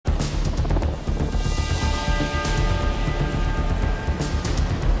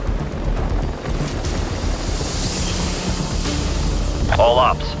All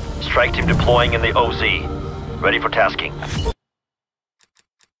ops. Strike team deploying in the OZ. Ready for tasking.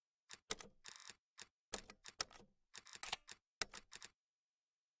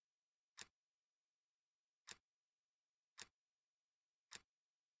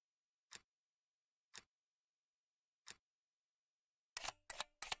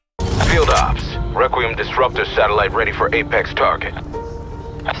 Field ops. Requiem disruptor satellite ready for apex target.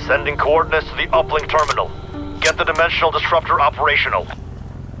 Sending coordinates to the uplink terminal. Get the dimensional disruptor operational.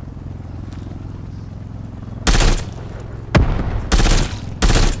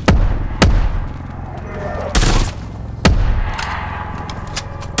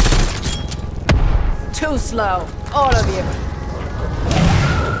 Too slow, all of you.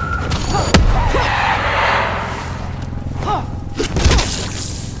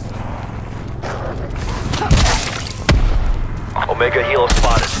 Omega Helo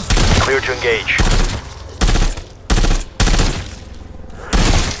spotted. Clear to engage.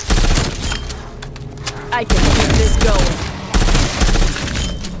 I can keep this going.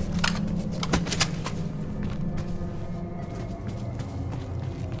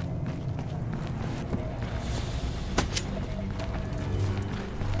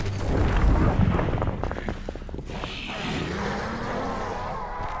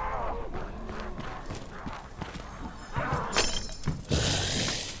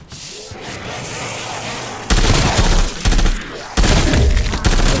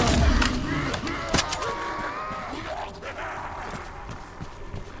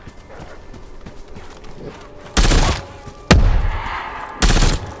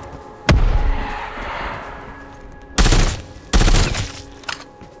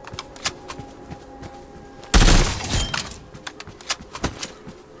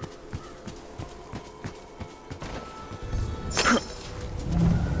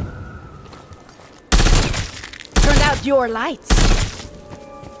 Your lights.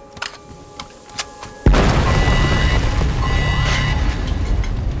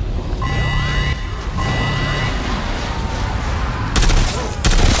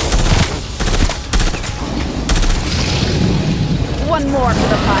 One more for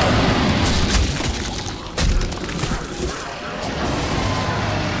the fight.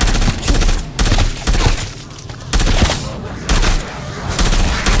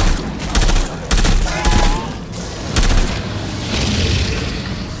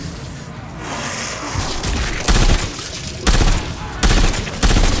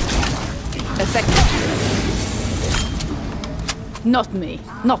 Not me.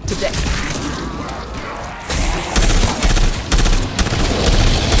 Not today.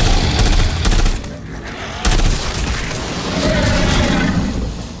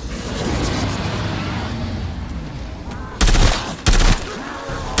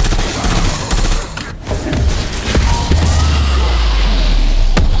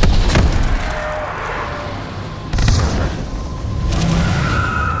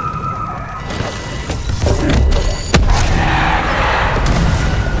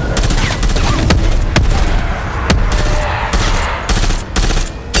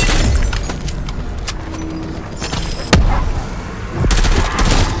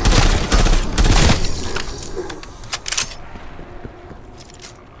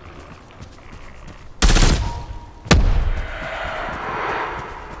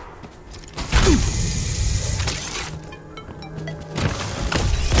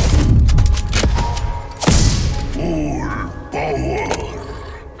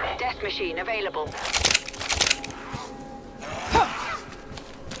 Machine available.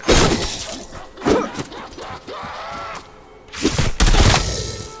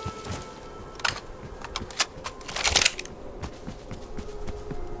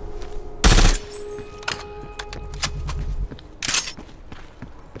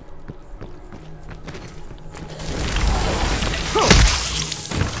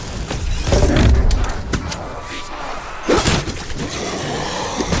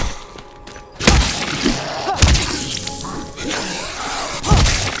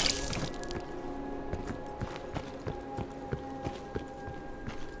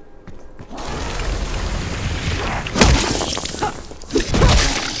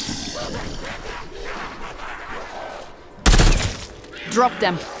 Drop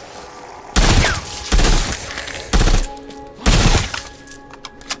them.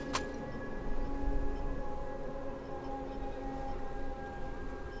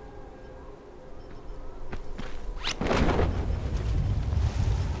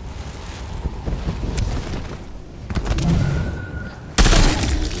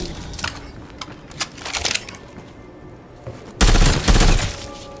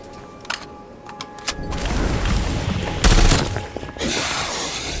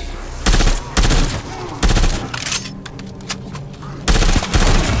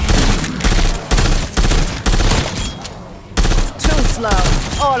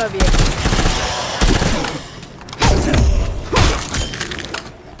 All of you.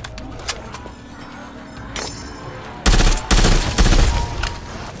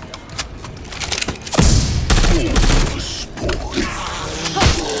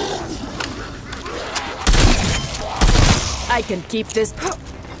 I can keep this.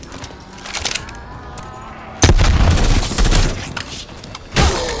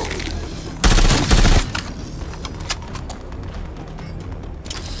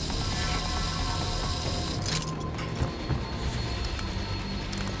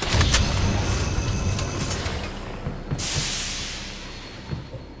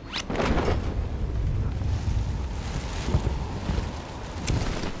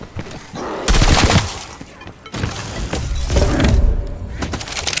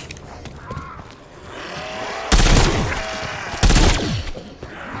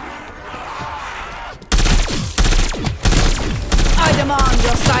 I demand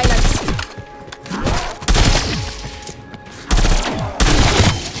your silence.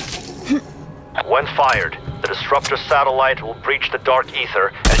 When fired, the disruptor satellite will breach the dark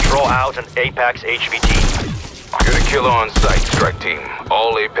ether and draw out an Apex HVT. Good killer on site, strike team.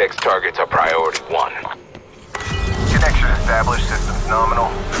 All Apex targets are priority 1. Connection established, systems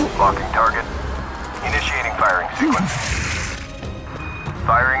nominal. Locking target. Initiating firing sequence.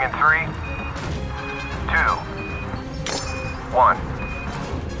 Firing in 3, 2, 1.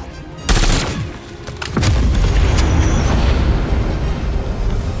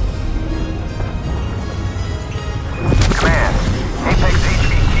 Command, Apex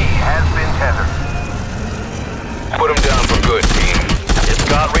HVT has been tethered. Put him down for good, team. It's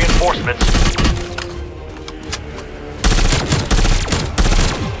got reinforcements.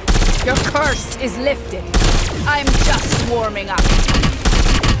 Your curse is lifted. I'm just warming up.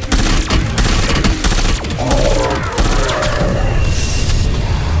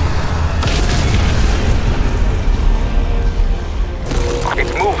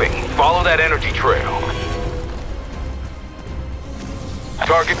 It's moving. Follow that energy trail.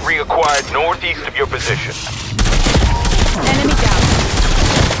 Target reacquired northeast of your position. Enemy down.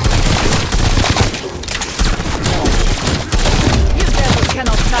 You devils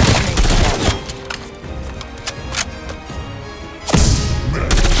cannot touch me.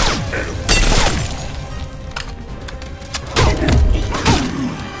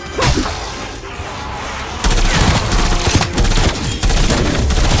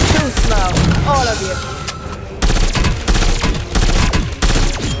 Too slow, all of you.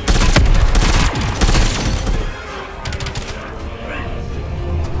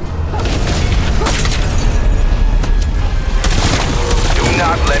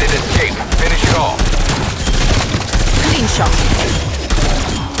 Not let it escape. Finish it off. Clean shot.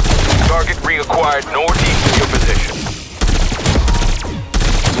 Target reacquired northeast of your position.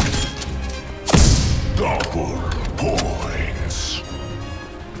 Double points.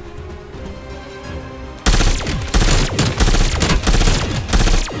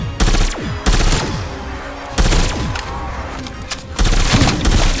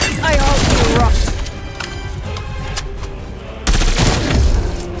 I hope you rot.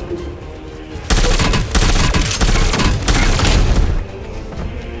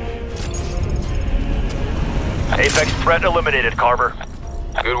 Apex threat eliminated, Carver.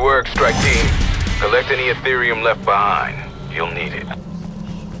 Good work, strike team. Collect any Ethereum left behind. You'll need it.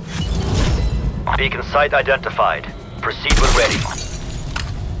 Beacon site identified. Proceed when ready.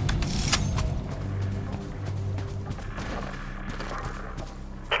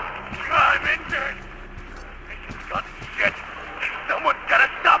 I'm injured. This got shit. Someone's gotta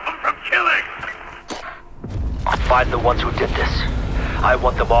stop him from killing. Find the ones who did this. I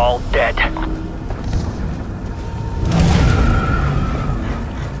want them all dead.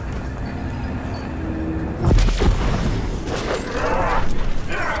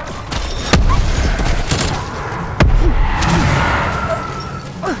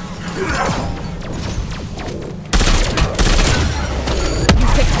 You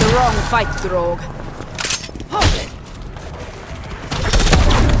picked the wrong fight, Drogue.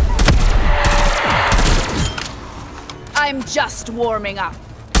 I'm just warming up.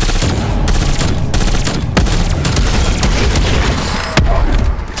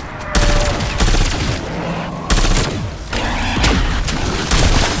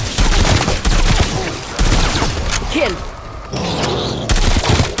 Kill.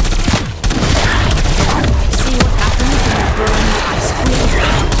 See what happens when you burn the ice cream?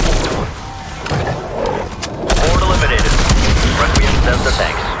 Board eliminated. Requiem sends the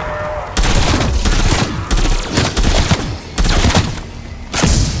thanks.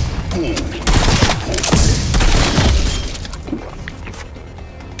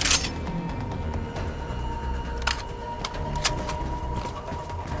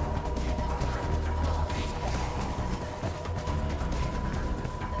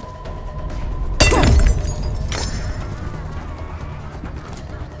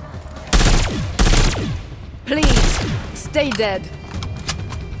 Stay dead.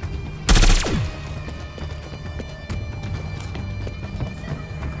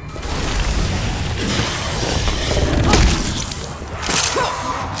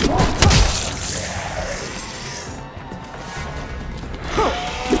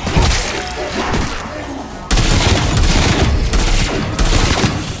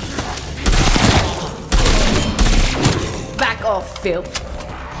 Back off, filth.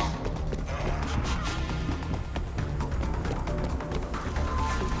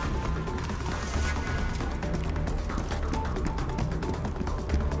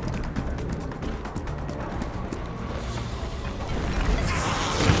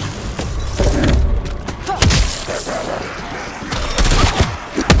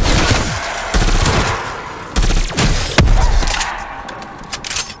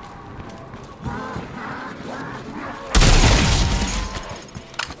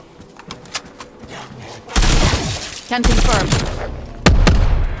 Can confirm.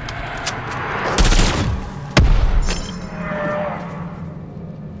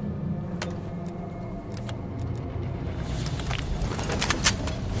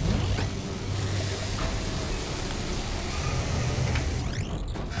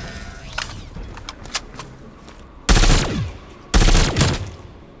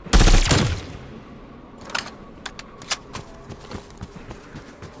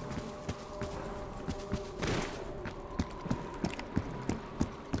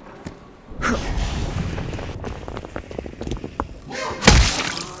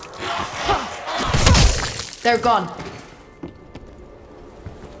 They're gone.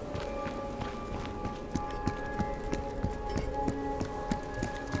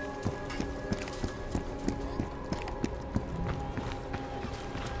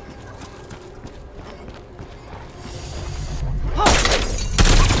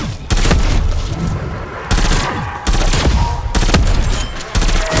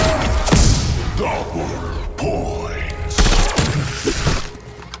 Double points.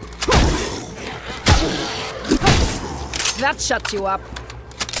 That shuts you up.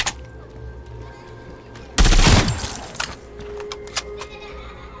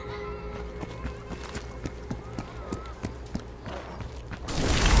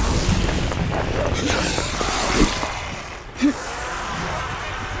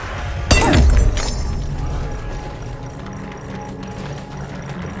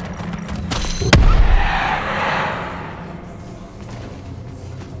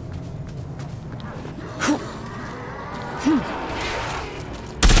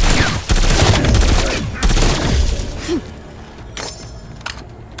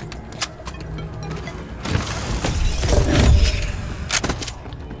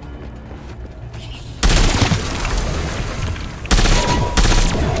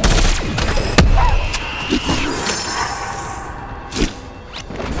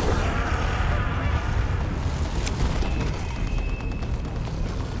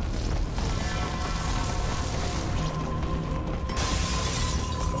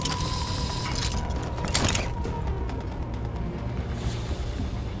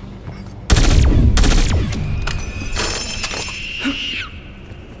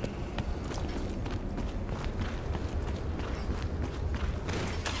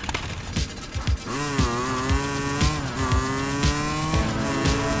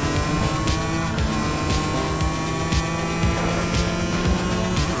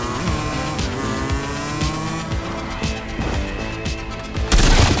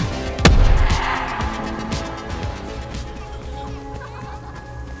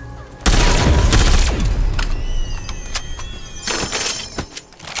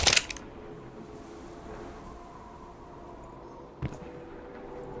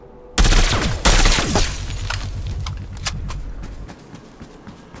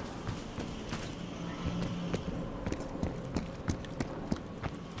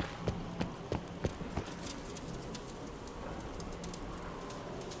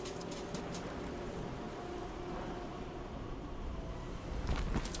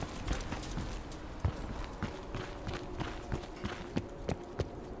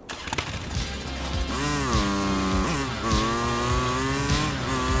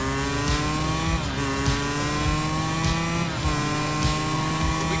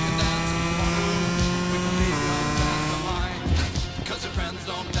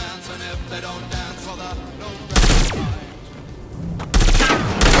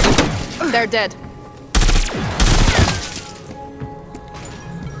 They're dead.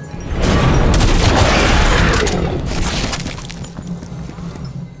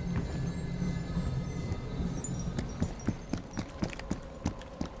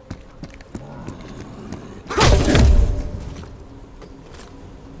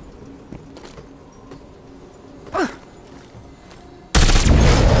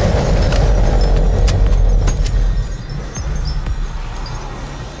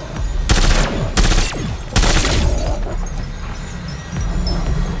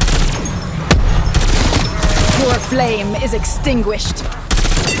 is extinguished.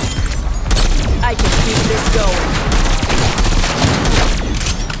 I can keep this going.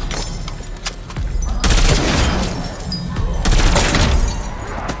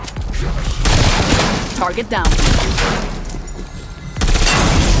 Target down.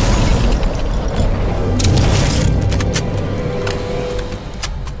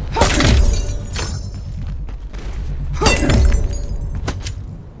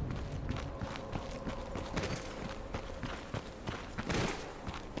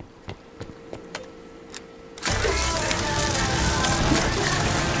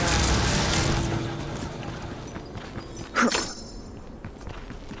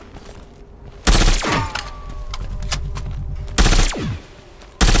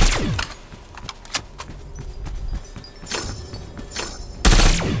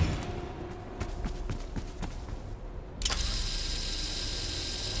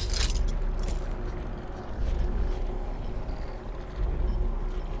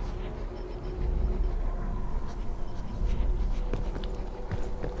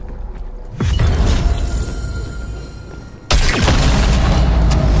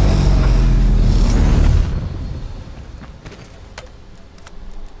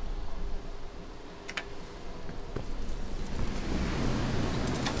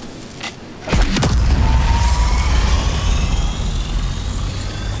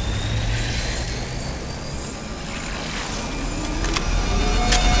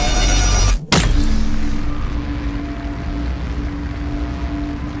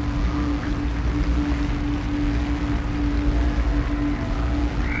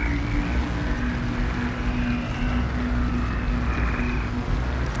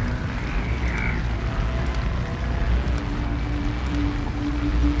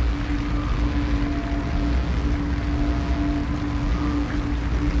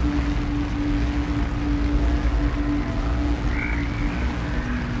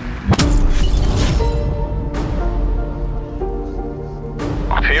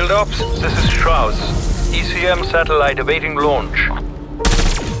 Field Ops, this is Strauss. ECM satellite awaiting launch.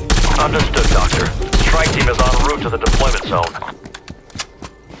 Understood, Doctor. Strike team is en route to the deployment zone.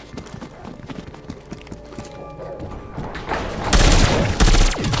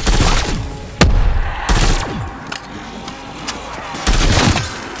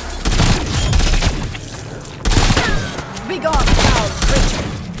 Begone, foul creature.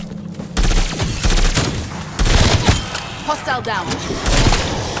 Hostile down.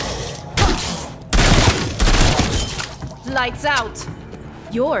 Lights out.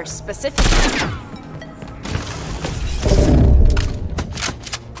 You're specific.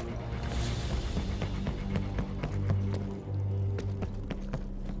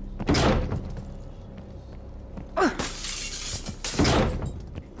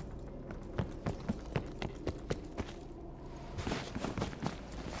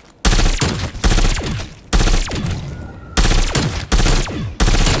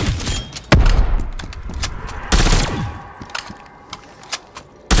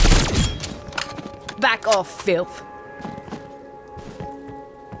 Back off, filth.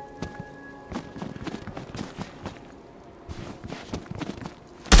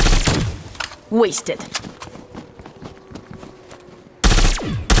 Wasted.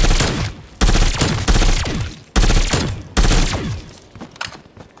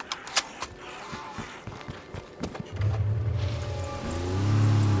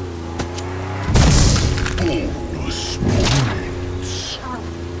 Bonus points.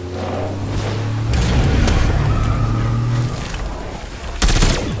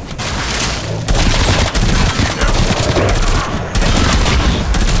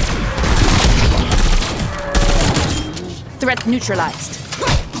 Threat neutralized.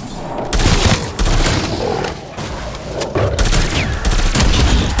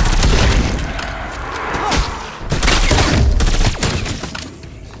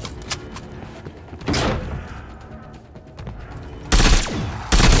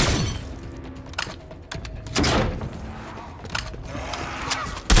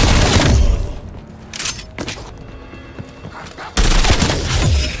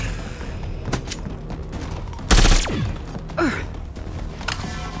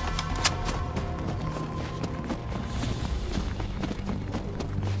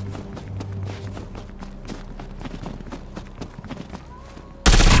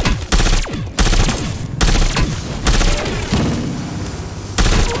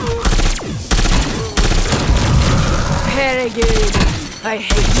 Very good. I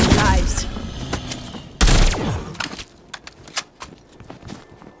hate your lives.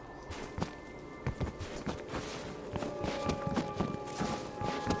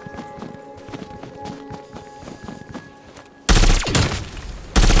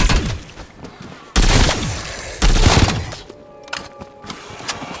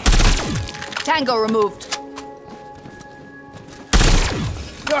 Tango removed.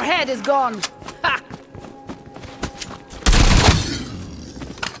 Your head is gone. Ha!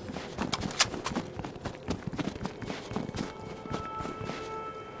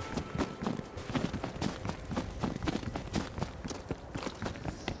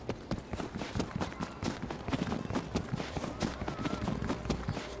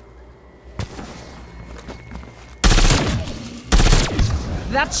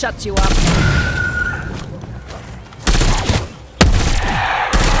 That shuts you up.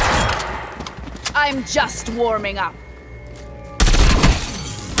 I'm just warming up.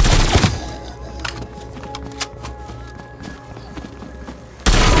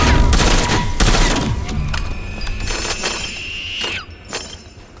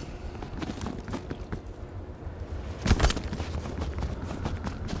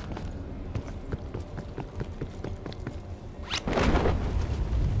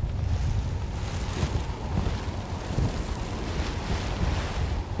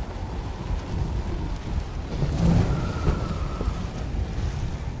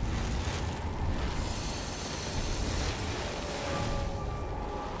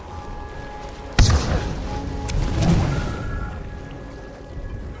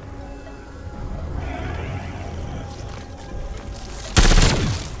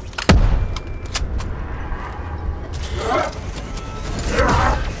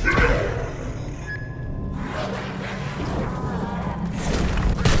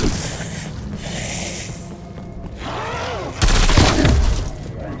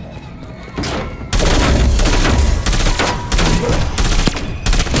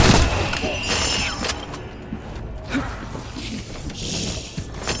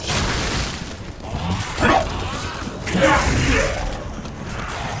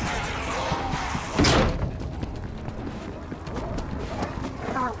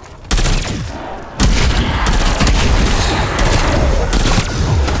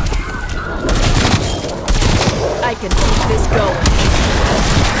 I can keep this going.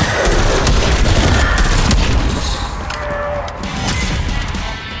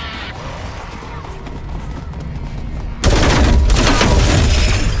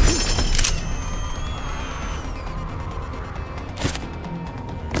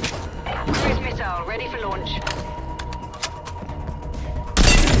 Cruise missile ready for launch.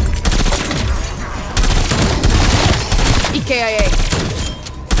 EKIA.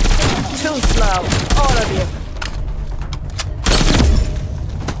 Too slow, all of you.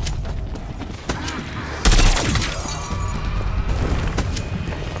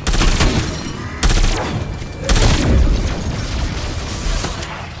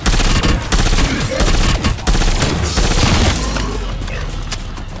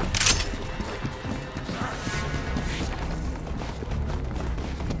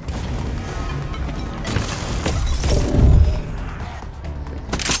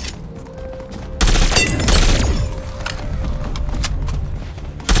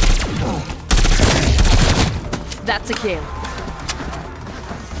 That's a kill.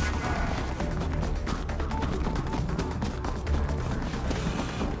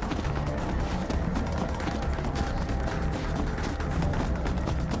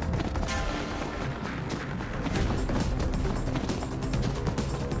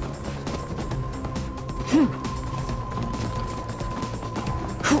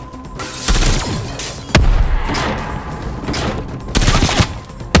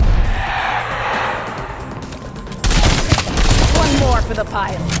 For the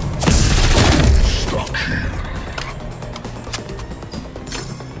pile. Stuck.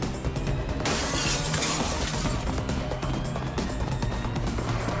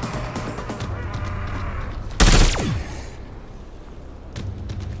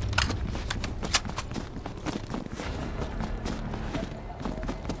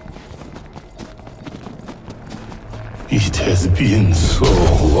 It has been so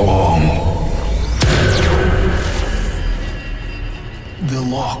long. The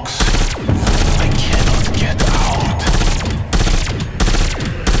locks. I cannot get out.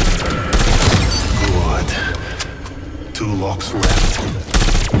 Good. 2 locks left.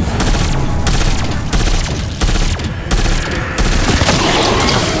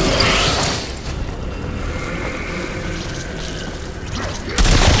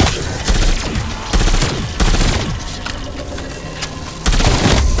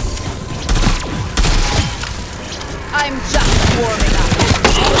 I'm just warming up.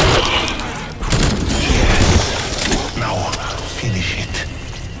 Yes. Now, finish it.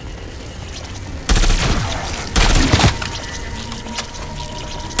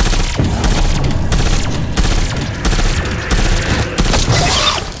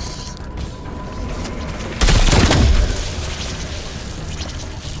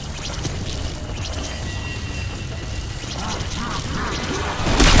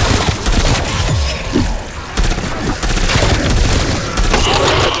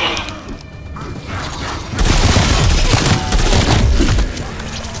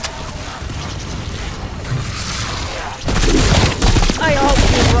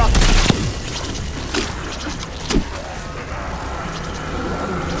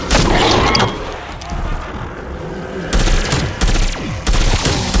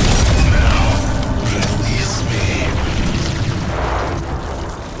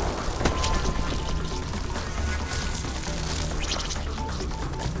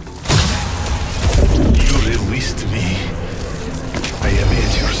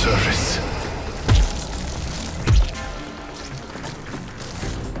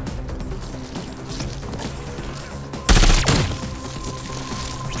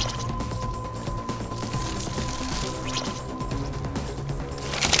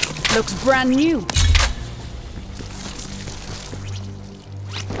 Looks brand new.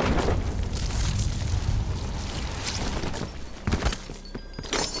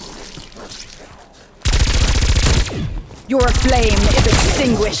 Your flame is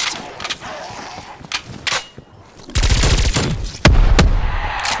extinguished.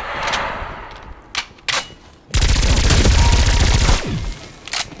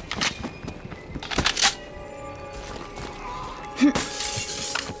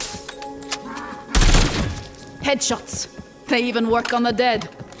 Headshots. They even work on the dead.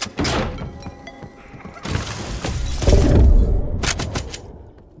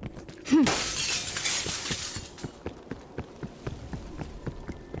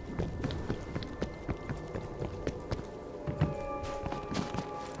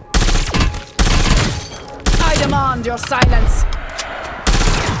 I demand your silence.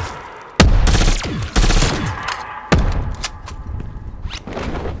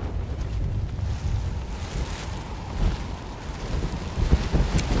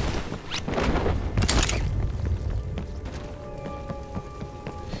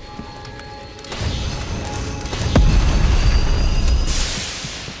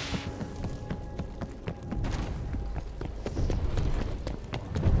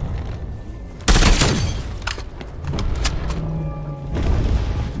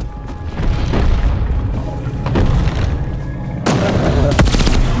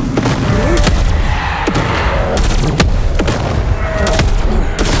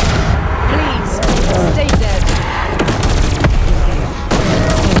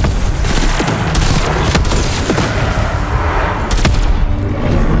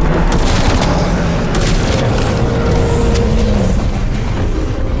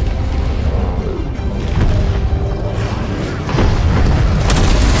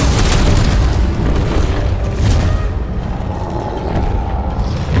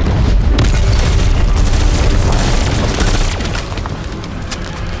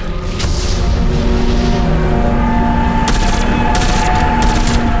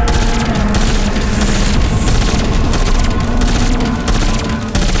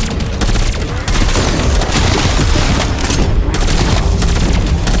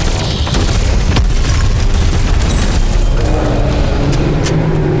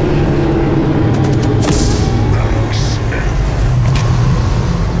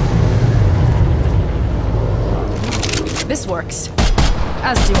 This works.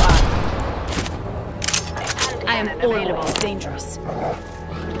 As do I. I am always dangerous.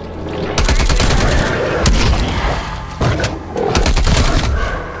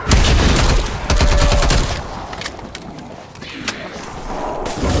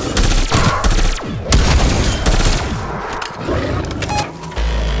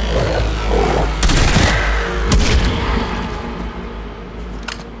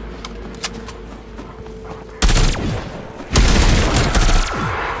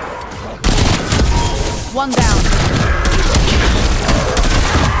 One down.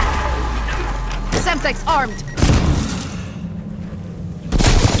 Semtex armed.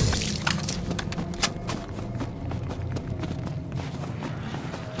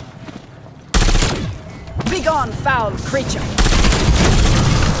 Begone, foul creature.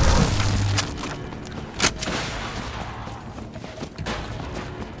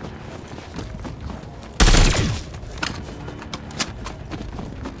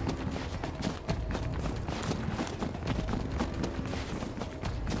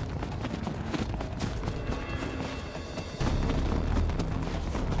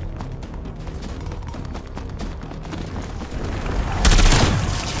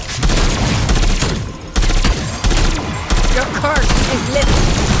 Your curse is lifted.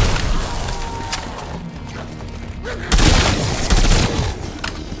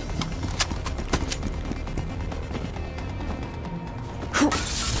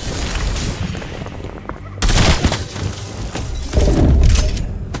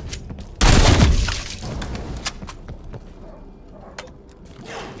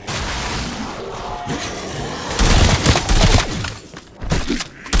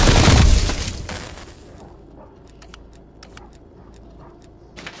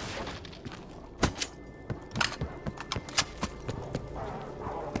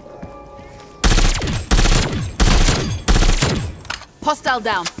 Hostile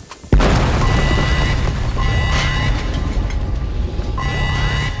down.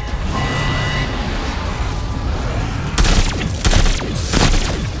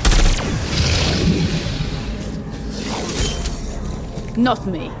 Not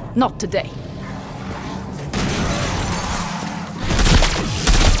me. Not today.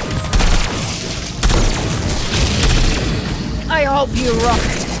 I hope you rock.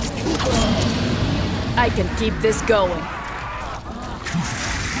 I can keep this going.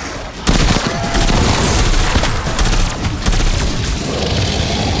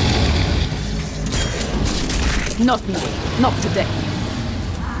 Not me. Not today.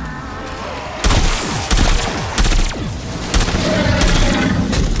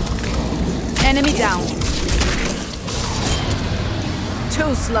 Enemy down.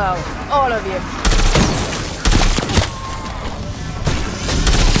 Too slow, all of you.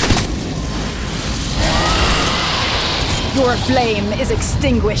 Your flame is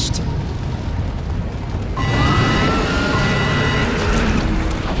extinguished.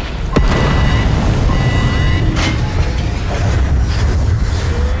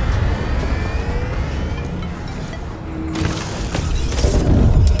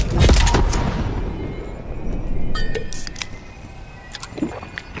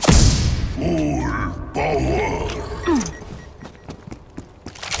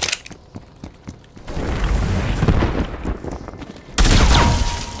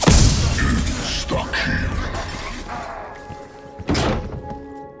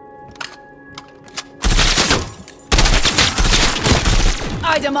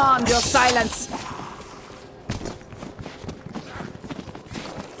 I demand your silence!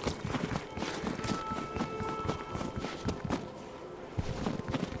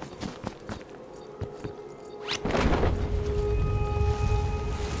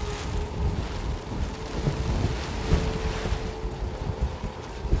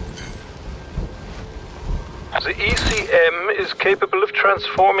 The ECM is capable of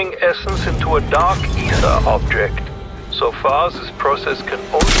transforming essence into a dark ether object. So far, this process can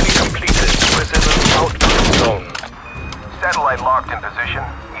only be completed within an outbreak zone. Satellite locked in position.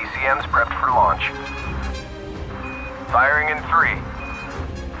 ECM's prepped for launch. Firing in 3,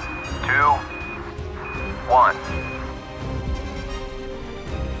 2, 1.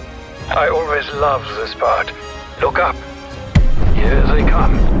 I always loved this part. Look up. Here they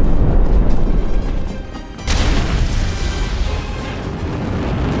come.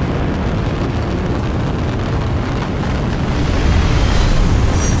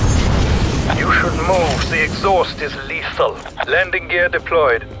 You should move. The exhaust is lethal. Landing gear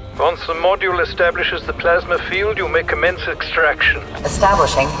deployed. Once the module establishes the plasma field, you may commence extraction.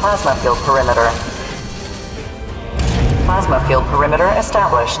 Establishing plasma field perimeter. Plasma field perimeter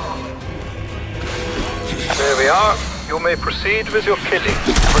established. There we are. You may proceed with your killing.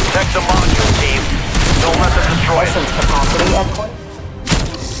 Protect the module, team. Don't let them destroy it. Essence capacity at 20.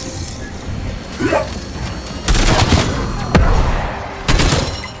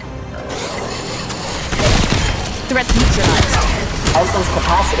 Threat neutralized. Essence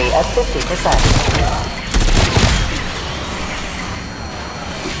capacity at 50%.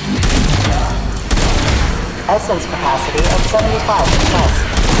 Essence capacity at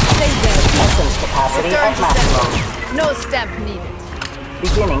 75%. Stay dead. Essence capacity Return at to maximum. sender. No stamp needed.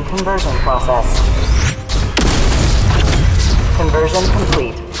 Beginning conversion process. Conversion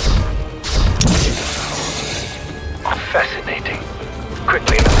complete. Fascinating.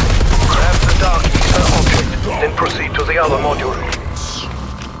 Quickly now. Grab the dark ether object, then proceed to the other module.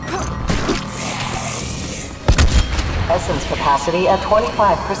 Essence capacity at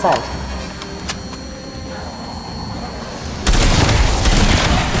 25%.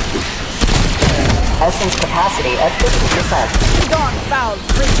 Essence capacity at 50%. Gone foul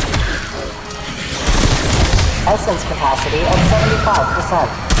free. Essence capacity at 75%.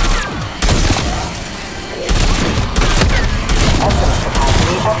 Essence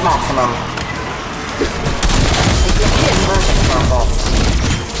capacity at maximum. Begin conversion process.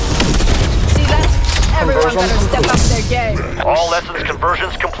 See that? Everyone Conversion better step complete. up their game. All essence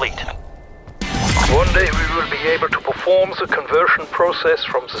conversions complete. One day we will be able to perform the conversion process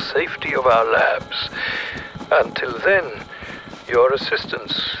from the safety of our labs. Until then, your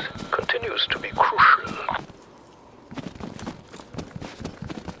assistance continues to be crucial.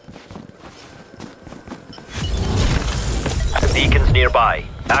 Beacons nearby.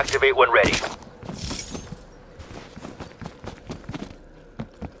 Activate when ready.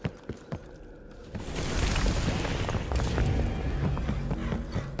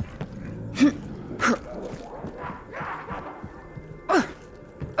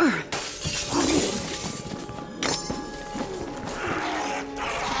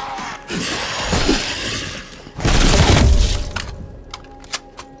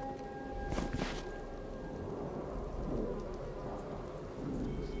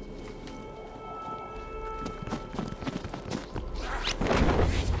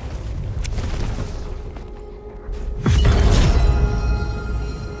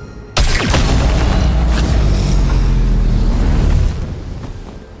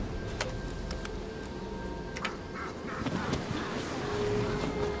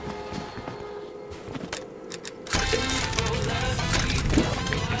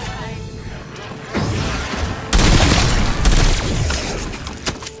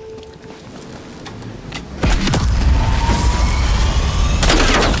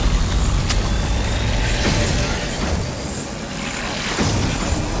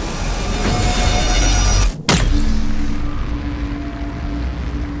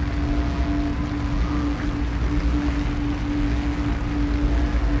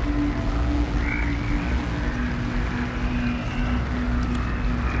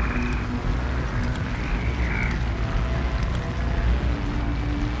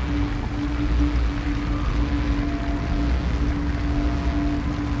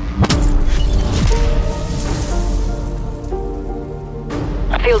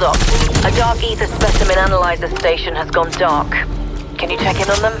 Field Ops, a dark ether specimen analyzer station has gone dark. Can you check in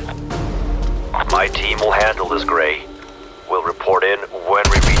on them? My team will handle this, Gray. We'll report in when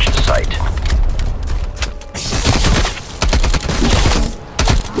we reach the site.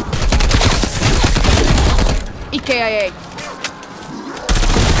 EKIA.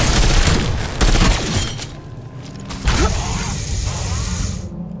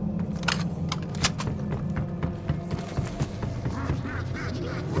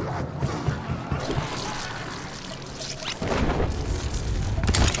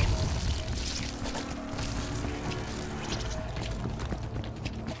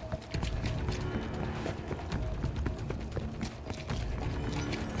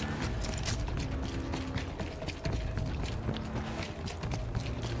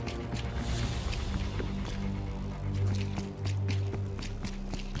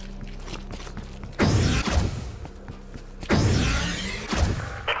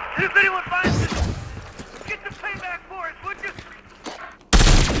 If anyone finds this, get the payback for us, would you?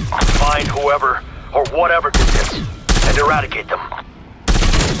 Find whoever or whatever did this and eradicate them.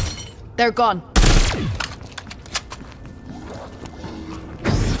 They're gone.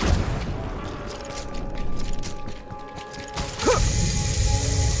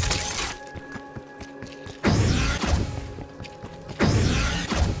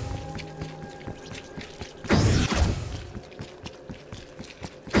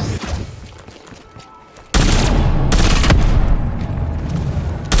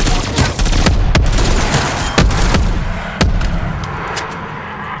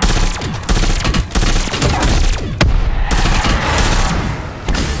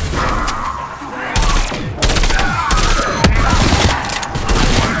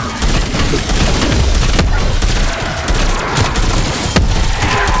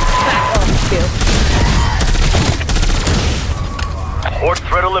 Horde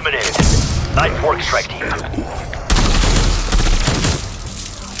threat eliminated. Nice work, strike team.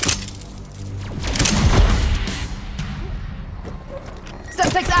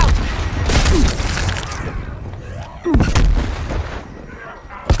 Septic's out!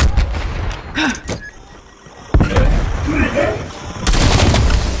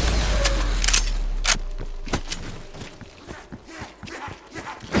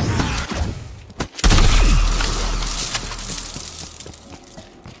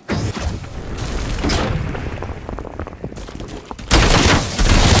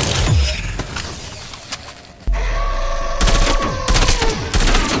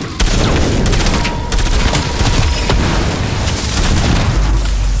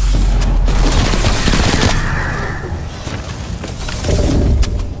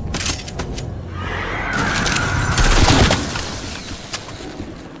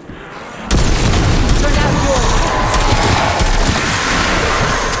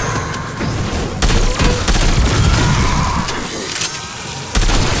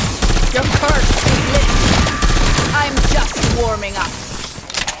 Your curse is lit. I'm just warming up.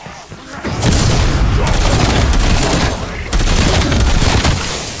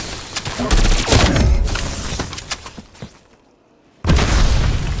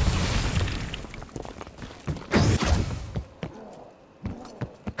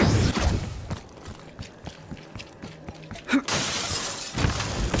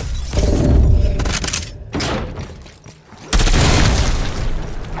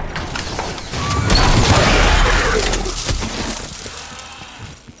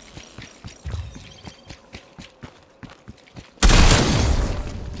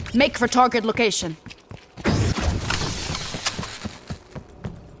 Make for target location.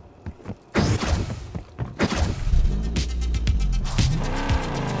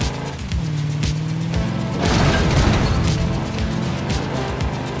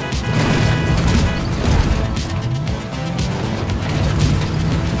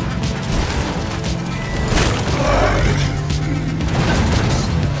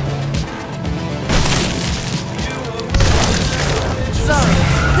 Sorry,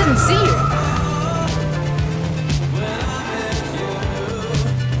 didn't see you.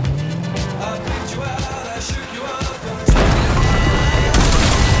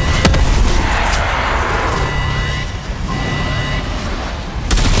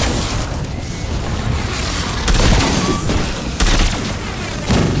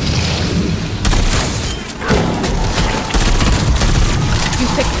 You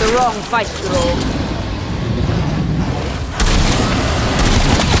picked the wrong fight, girl.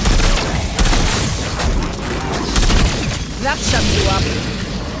 That shut you up.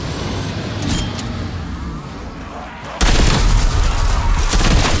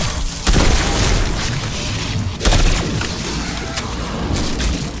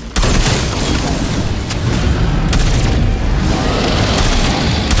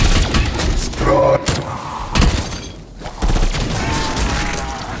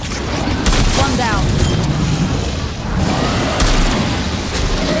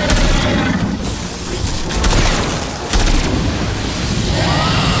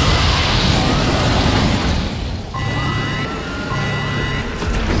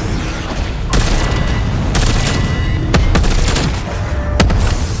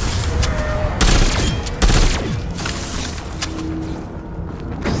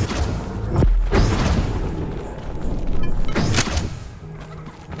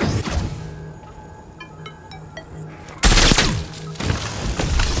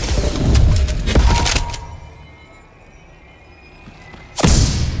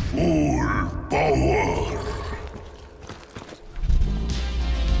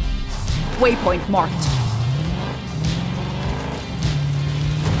 Waypoint marked.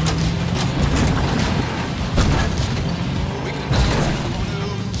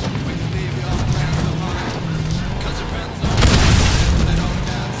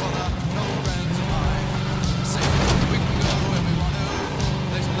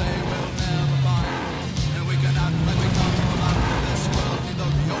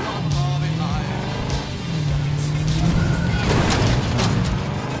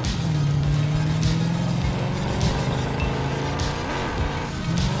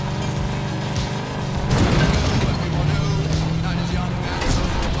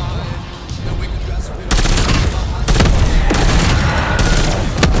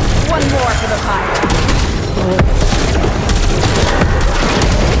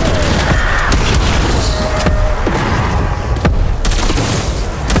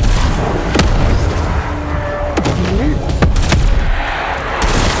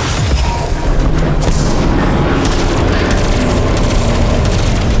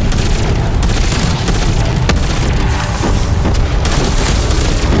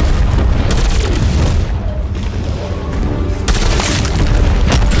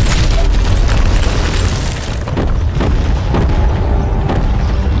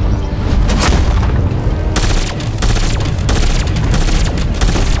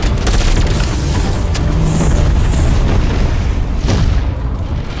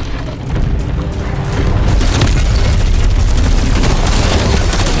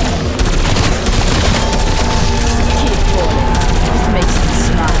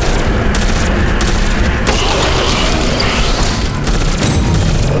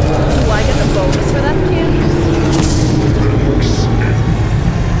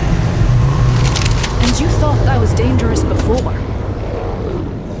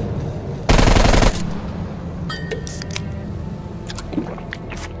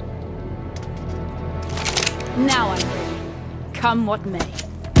 Now I'm ready. Come what may.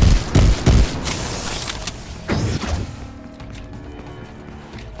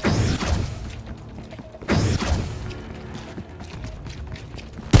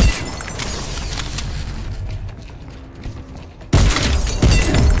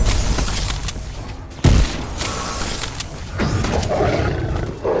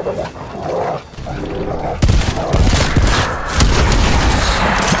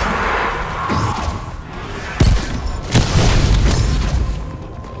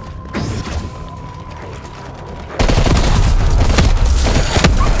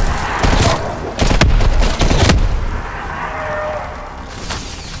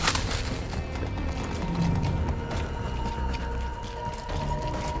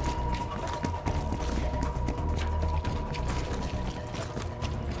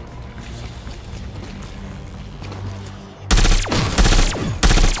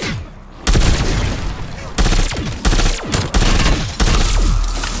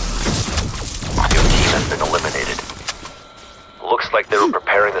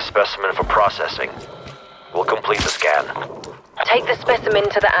 Specimen for processing. We'll complete the scan. Take the specimen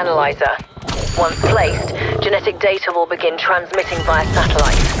to the analyzer. Once placed, genetic data will begin transmitting via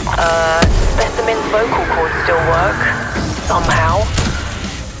satellite. Specimen's vocal cords still work. Somehow.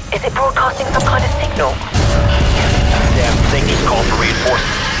 Is it broadcasting some kind of signal? Damn thing needs call for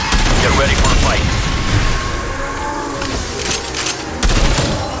reinforcements. Get ready for a fight.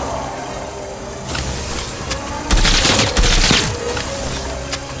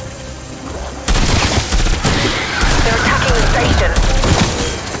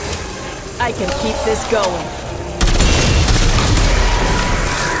 I can keep this going.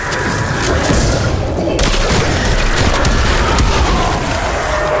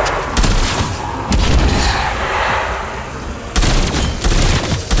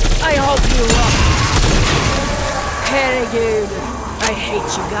 I hope you rock. Very good. I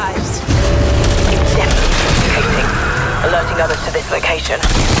hate you guys. Definitely hating. Alerting others to this location.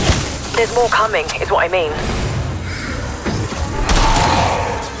 There's more coming, is what I mean.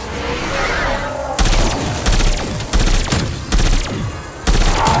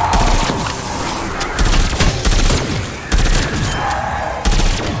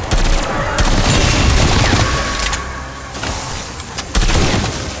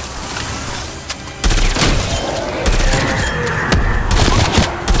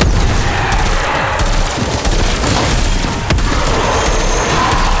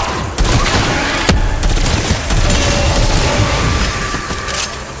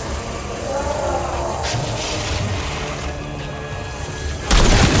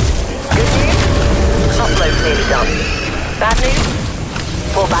 Bad news?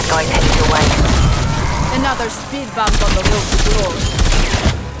 4 bad guys headed your way. Another speed bump on the road to glory.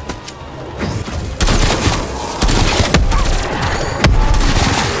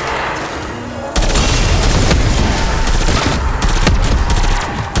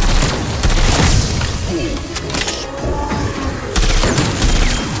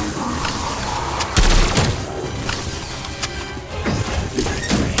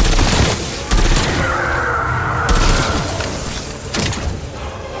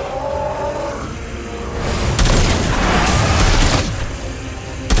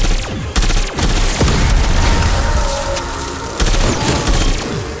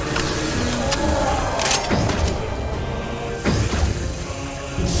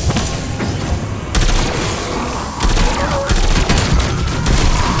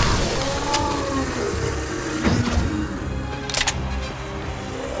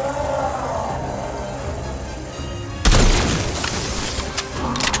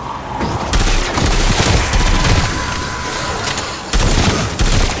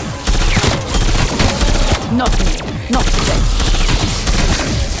 Not me. Not today.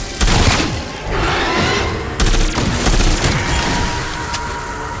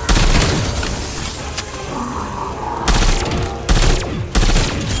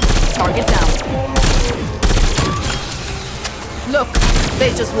 Target down. Look,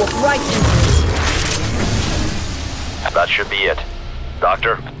 they just walked right into it. That should be it.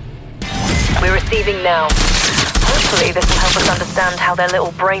 Doctor? We're receiving now. Hopefully this will help us understand how their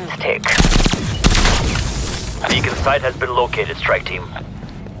little brains tick. Beacon site has been located, strike team.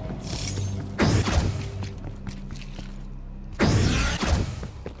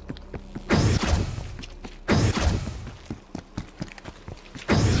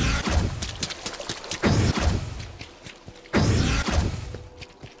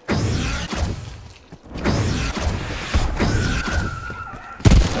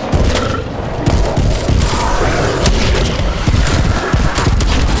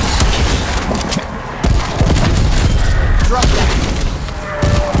 Drop them.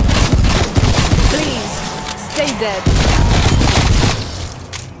 Please, stay dead.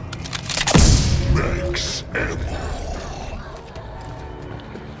 Max ammo.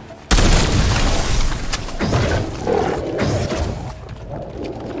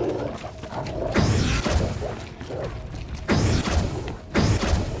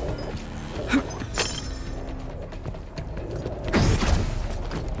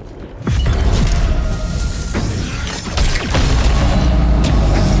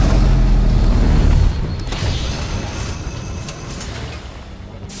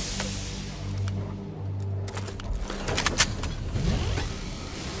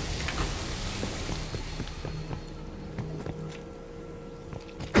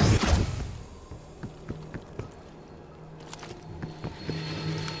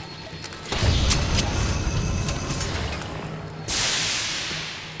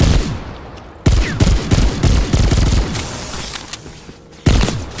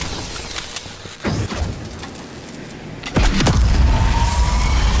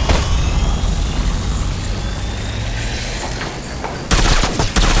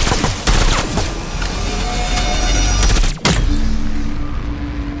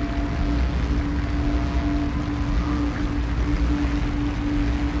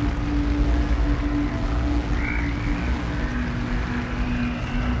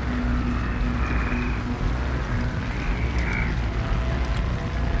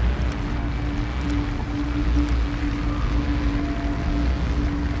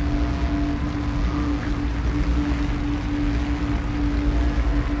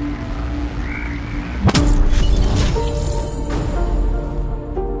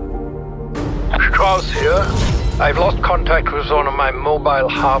 Strauss here. I've lost contact with one of my mobile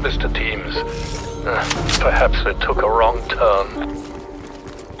harvester teams. Perhaps it took a wrong turn.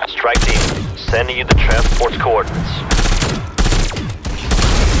 Strike team, sending you the transport's coordinates.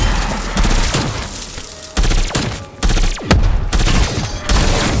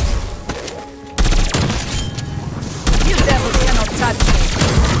 You devils cannot touch me.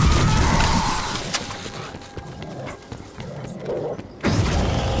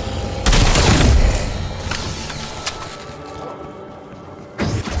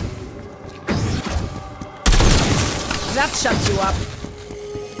 That shuts you up.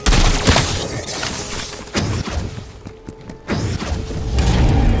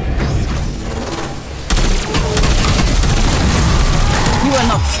 You are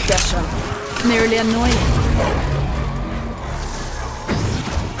not special. Merely annoying.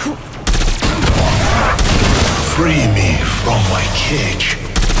 Free me from my cage.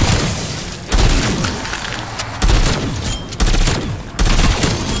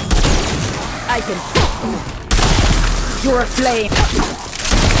 I can... You're a flame.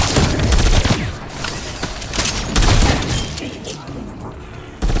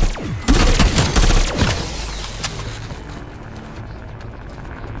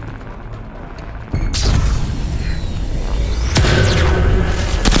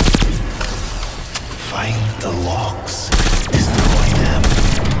 Find the locks. Destroy them.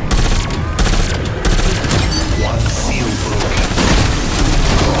 One seal broken.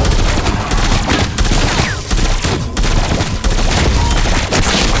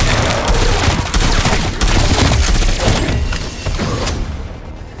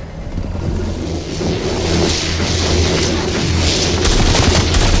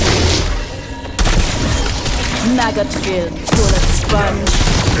 Maggot-filled bullet sponge.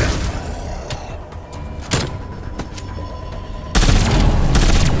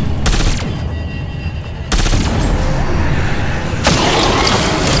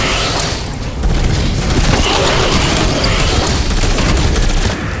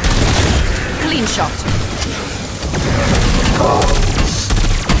 Clean shot.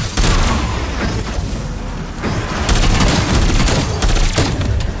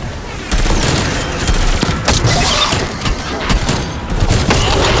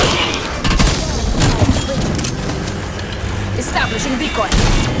 Establishing decoy.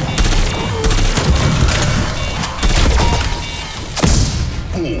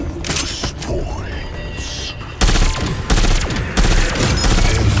 Spoils.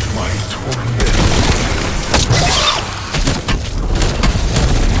 End my torment.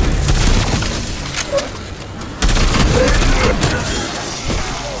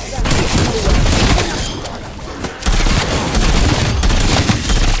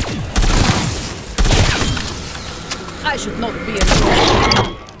 I should not be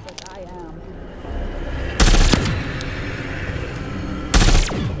alone, but I am.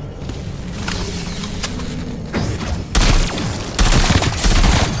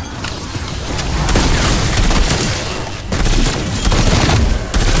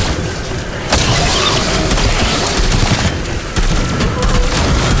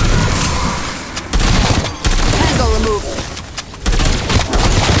 Angle removed.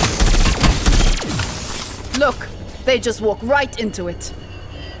 Look. They just walk right into it.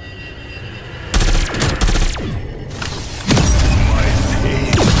 My pain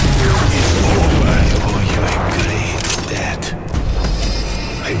is over for your great debt.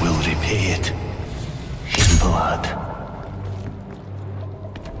 I will repay it in blood.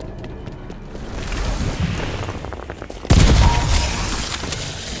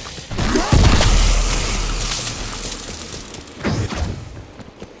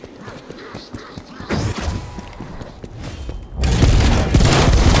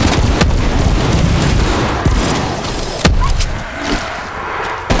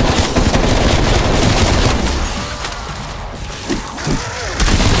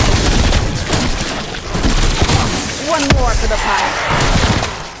 One more for the pile.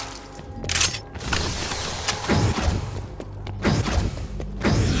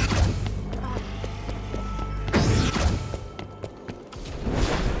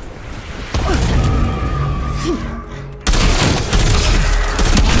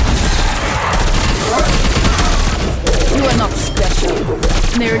 You are not special.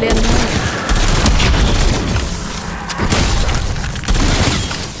 Nearly annoying.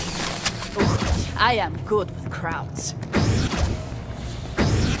 I am good with crowds.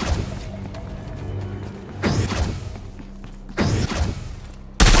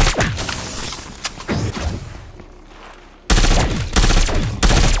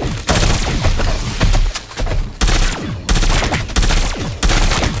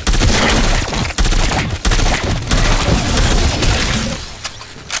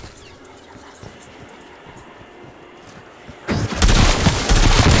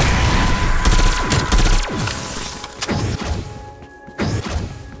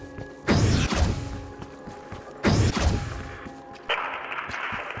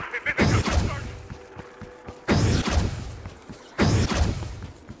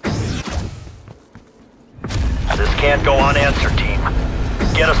 This can't go unanswered, team.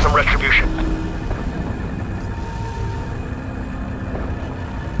 Get us some retribution.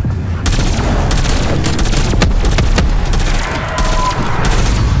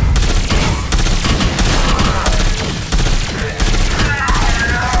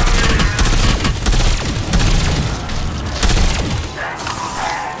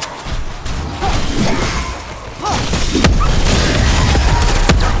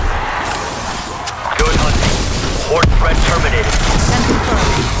 Good hunting. Horde threat terminated. And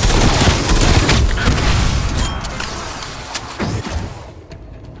confirmed.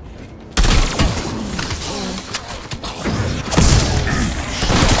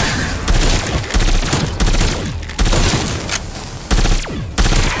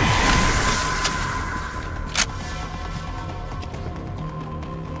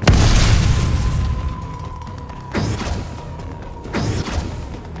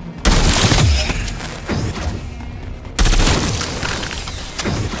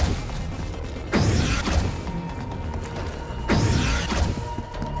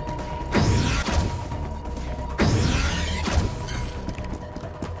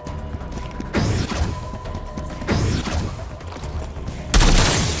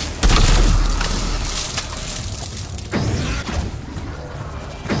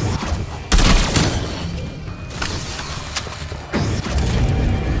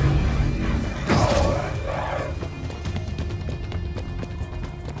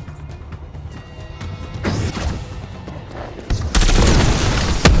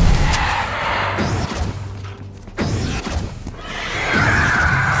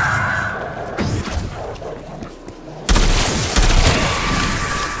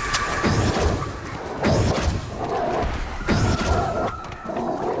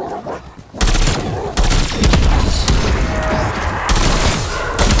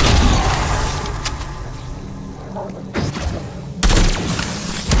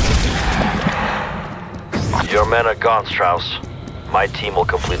 men are gone, Strauss. My team will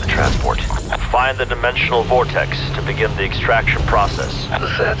complete the transport. Find the dimensional vortex to begin the extraction process.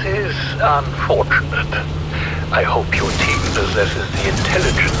 That is unfortunate. I hope your team possesses the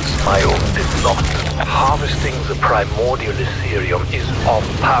intelligence my own did not. Harvesting the primordial Ethereum is of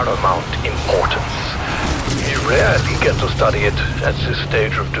paramount importance. We rarely get to study it at this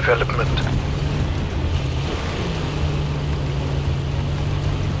stage of development.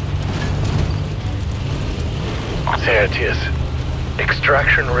 There it is.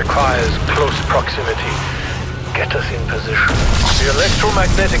 Extraction requires close proximity. Get us in position. The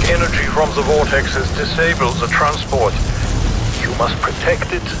electromagnetic energy from the vortex has disabled the transport. You must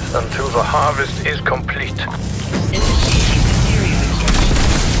protect it until the harvest is complete.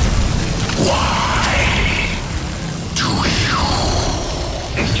 Why do you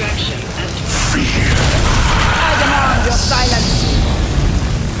Extraction fear? I demand your silence.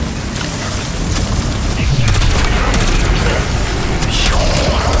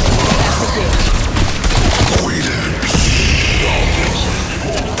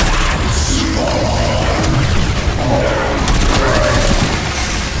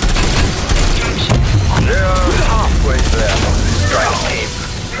 They're halfway there, strike team.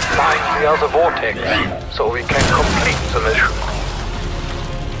 Find the other vortex, so we can complete the mission.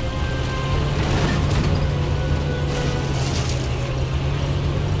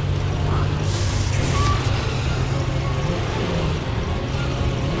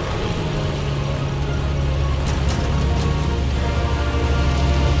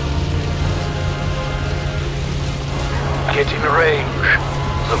 Get in range.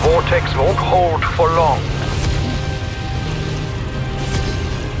 The vortex won't hold for long.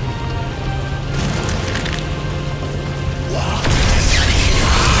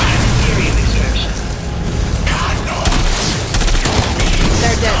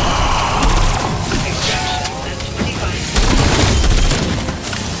 They're dead.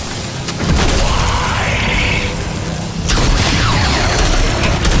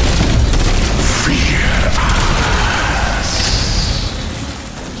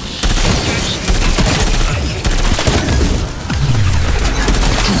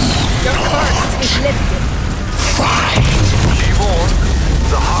 Your curse is lifted. Be warned,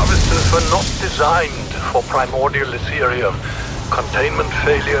 the harvesters were not designed for primordial Ethereum. Containment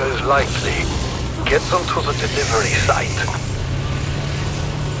failure is likely. Get them to the delivery site.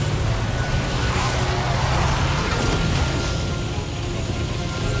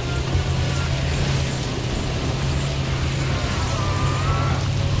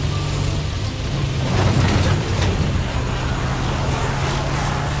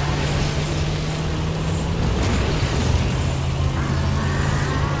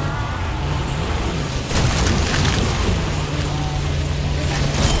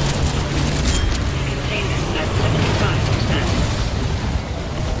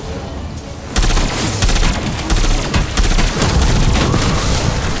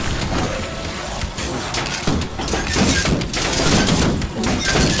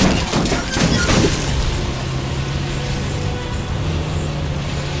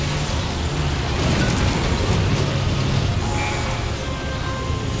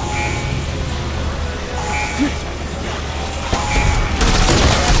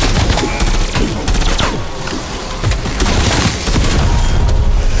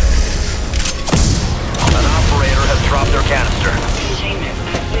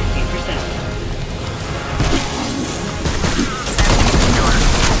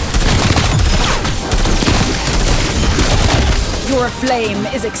 Your flame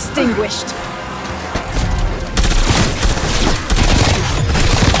is extinguished.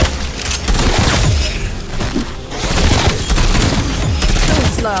 Too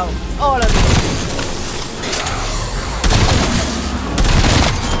slow, all of you.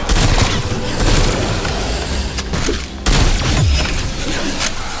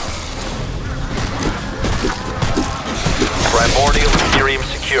 Primordial Ethereum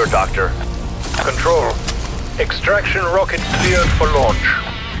secure, Doctor. Control. Extraction rocket cleared for launch.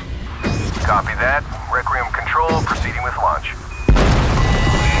 Copy that. Requiem Control proceeding with launch.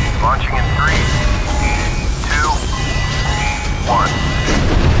 Launching in 3, 2, 1.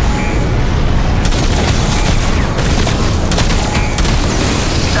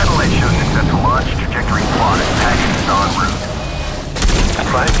 Satellite shows successful launch. Trajectory plotted. Package is en route.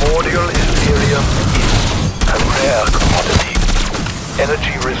 Primordial Ethereum is a rare commodity.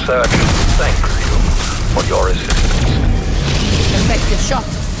 Energy research thanks you for your assistance. Effective shot.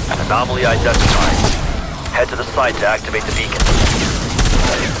 Anomaly identified. Head to the site to activate the beacon.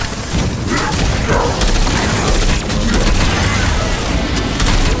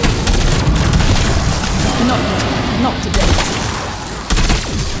 Not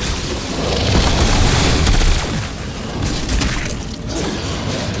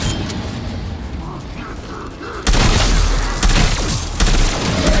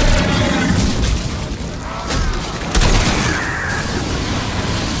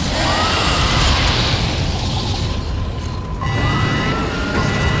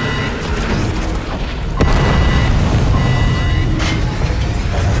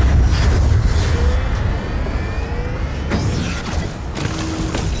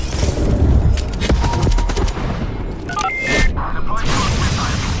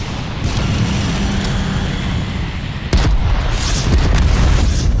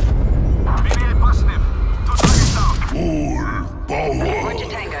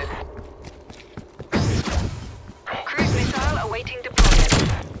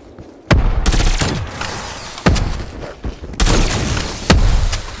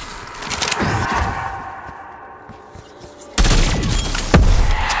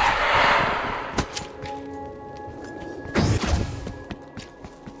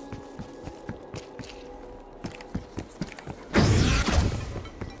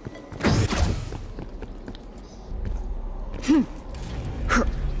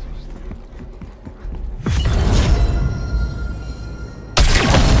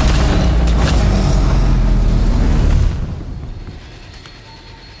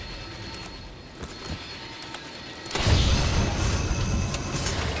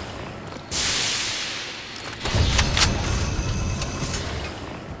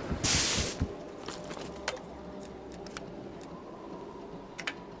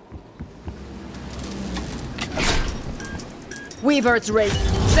Weaver's ready.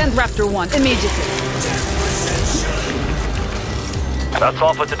 Send Raptor 1 immediately. That's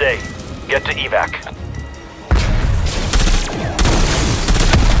all for today. Get to evac.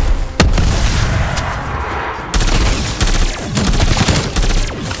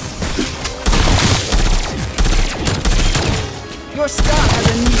 Your star has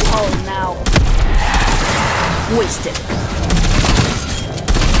a new home now. Wasted.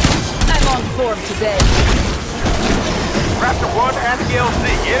 I'm on form today. Raptor 1 and the LZ. The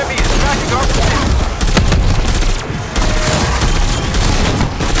enemy is tracking our position.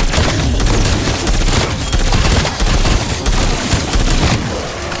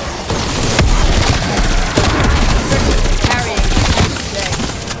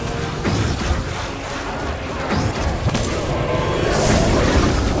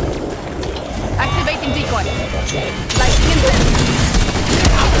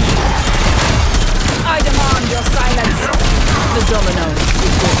 I demand your silence. The dominoes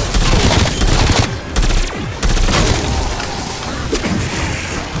report.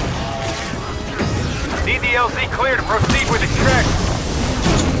 Need the LZ clear to proceed with extraction.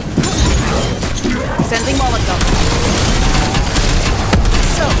 Sending Molotov.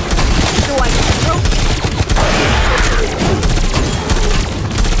 So, do I get a trophy?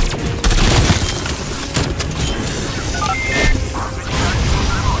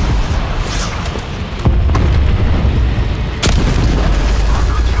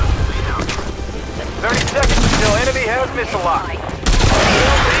 30 seconds until enemy has missile lock.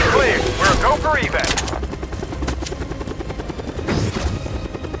 LZ cleared. We're a go for evac.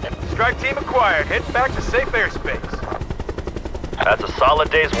 Strike team acquired. Heading back to safe airspace. That's a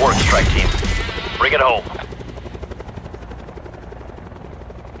solid day's work, strike team. Bring it home.